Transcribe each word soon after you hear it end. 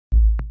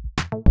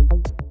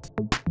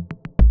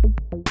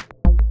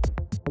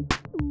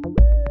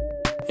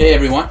Hey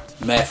everyone,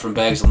 Matt from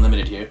Bags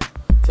Unlimited here.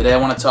 Today I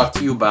want to talk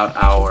to you about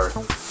our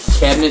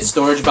cabinet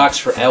storage box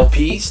for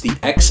LPs, the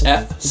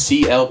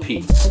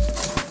XFCLP.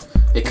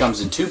 It comes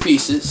in two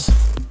pieces,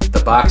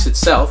 the box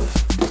itself,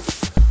 and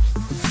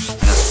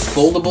a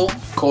foldable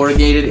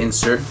corrugated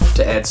insert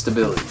to add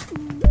stability.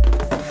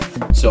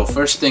 So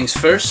first things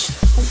first,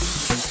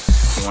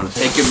 you want to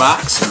take your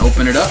box and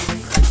open it up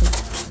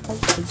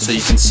so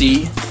you can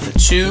see the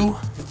two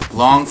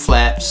long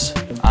flaps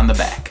on the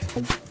back.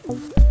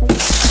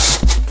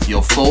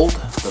 You'll fold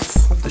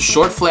the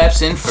short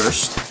flaps in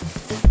first,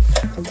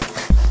 and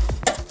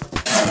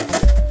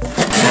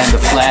then the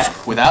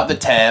flap without the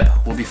tab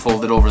will be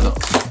folded over those.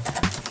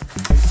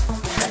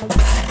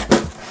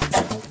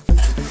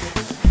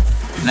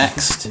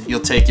 Next, you'll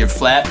take your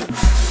flap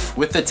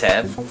with the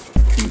tab,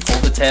 you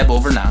fold the tab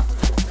over now,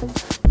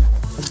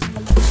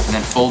 and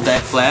then fold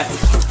that flap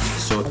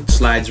so it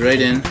slides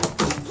right in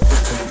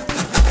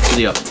to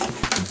the other.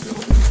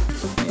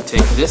 You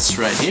take this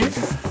right here,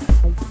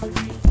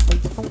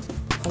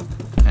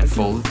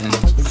 fold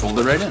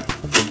it right in.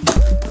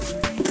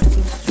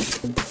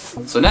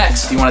 So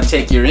next, you want to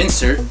take your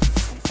insert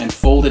and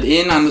fold it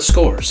in on the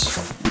scores.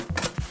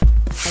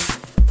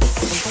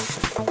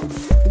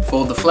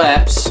 Fold the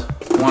flaps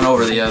one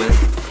over the other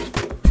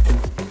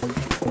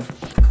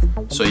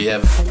so you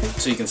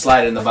can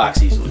slide it in the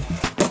box easily.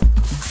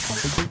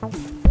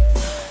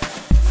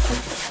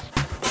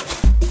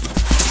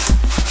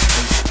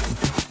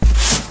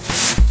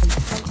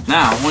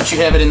 Now, once you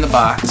have it in the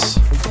box,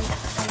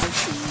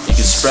 you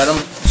can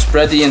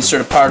spread the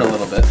insert apart a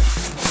little bit.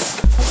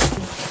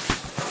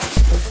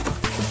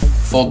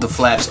 Fold the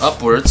flaps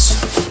upwards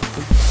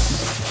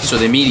so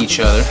they meet each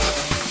other,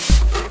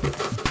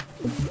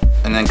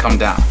 and then come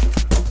down.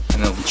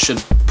 And it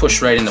should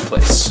push right into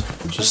place,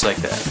 just like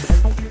that.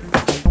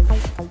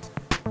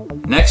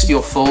 Next,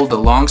 you'll fold the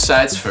long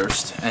sides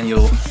first, and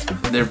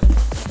they're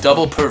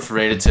double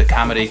perforated to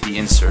accommodate the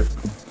insert.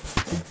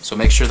 So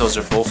make sure those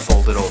are both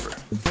folded over.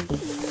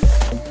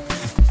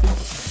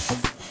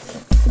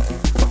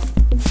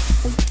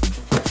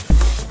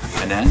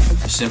 And then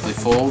simply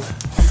fold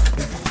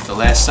the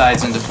last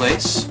sides into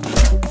place.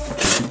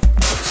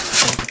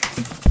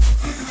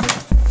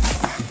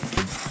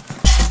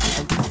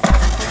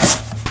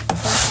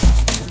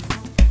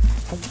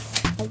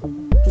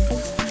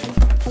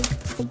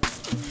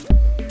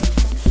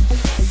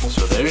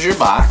 So there's your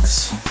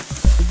box.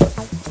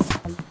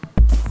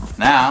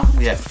 Now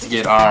we have to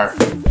get our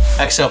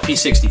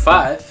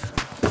XLP65.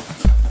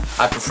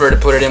 I prefer to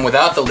put it in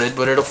without the lid,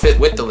 but it'll fit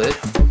with the lid.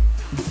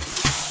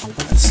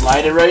 And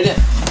slide it right in.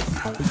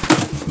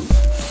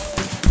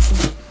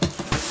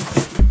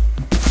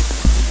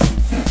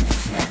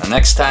 Now,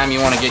 next time you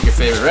want to get your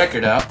favorite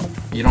record out,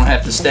 you don't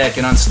have to stack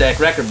and unstack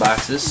record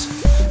boxes.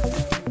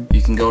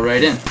 You can go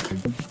right in.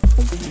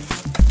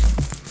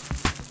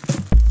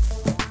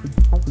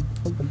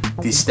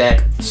 These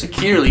stack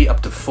securely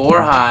up to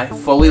 4 high,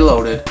 fully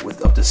loaded,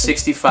 with up to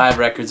 65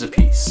 records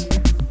apiece.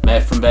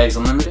 Matt from Bags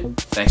Unlimited,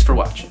 thanks for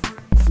watching.